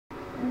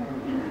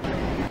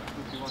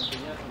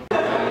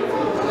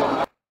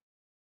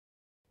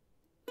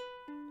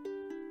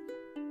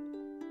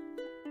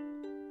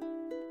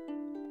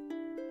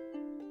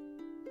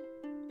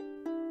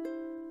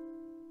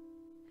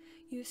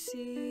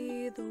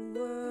see the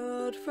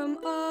world from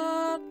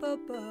up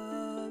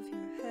above.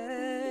 Your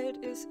head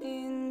is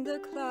in the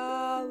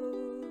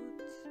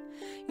clouds.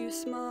 You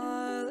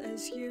smile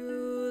as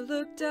you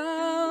look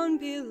down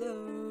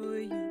below.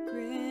 You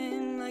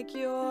grin like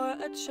you're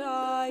a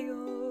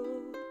child.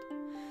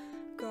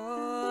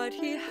 God,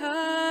 He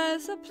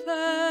has a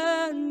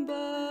plan,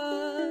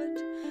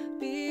 but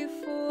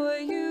before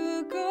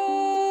you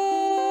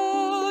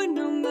go,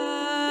 no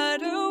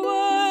matter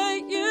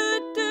what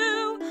you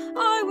do,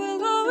 I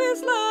will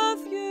always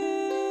love you.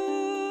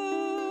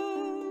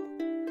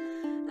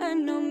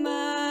 And no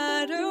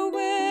matter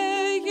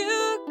where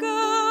you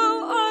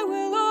go, I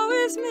will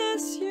always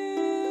miss you.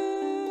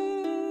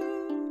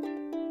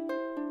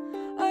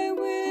 I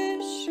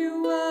wish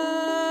you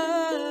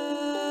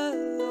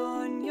well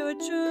on your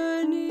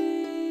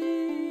journey,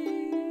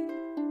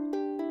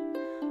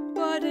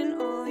 but in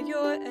all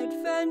your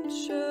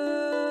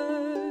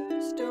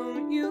adventures,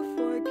 don't you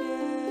forget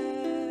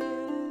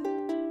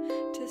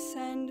to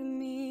send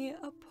me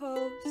a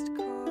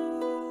postcard.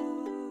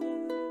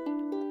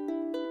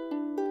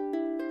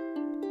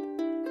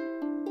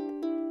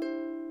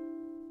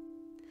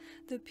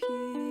 The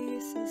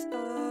pieces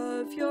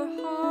of your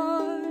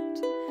heart,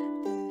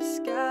 they're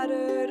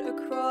scattered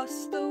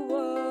across the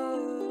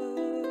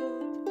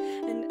world,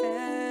 and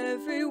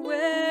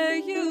everywhere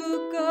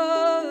you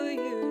go,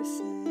 you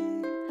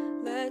say,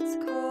 let's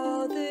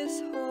call this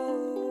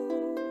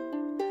home.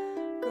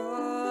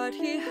 God,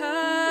 He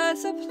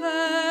has a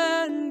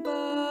plan,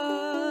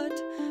 but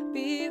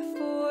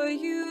before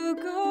you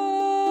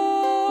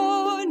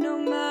go, no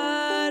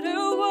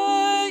matter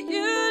what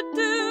you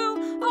do,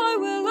 I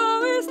will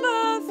always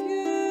love you.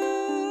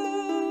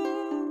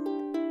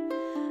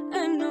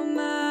 And no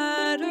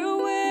matter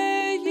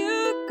where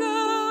you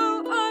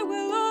go, I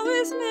will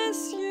always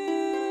miss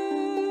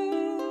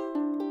you.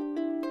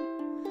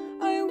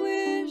 I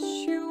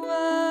wish you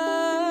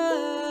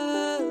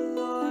well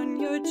on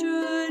your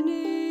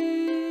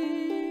journey,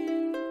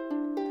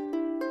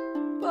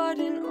 but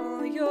in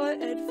all your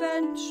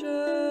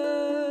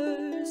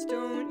adventures,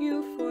 don't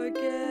you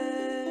forget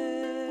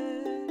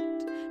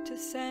to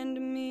send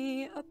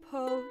me a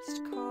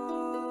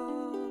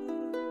postcard.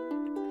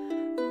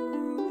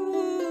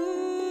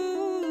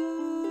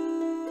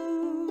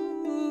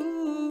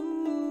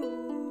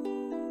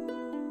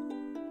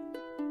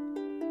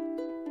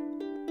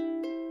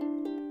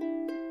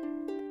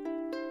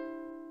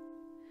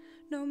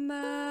 No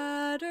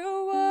matter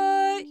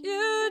what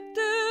you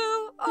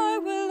do, I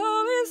will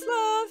always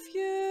love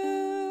you.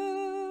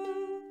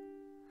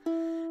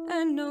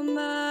 And no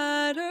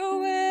matter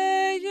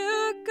where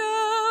you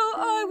go,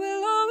 I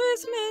will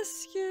always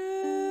miss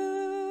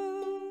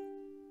you.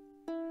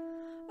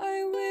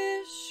 I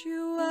wish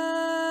you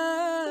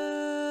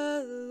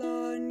well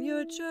on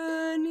your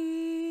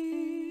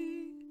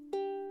journey,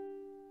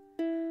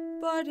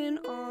 but in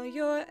all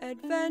your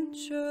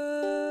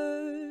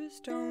adventures,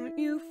 don't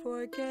you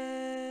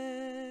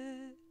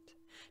forget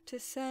to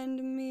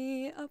send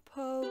me a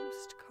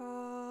postcard.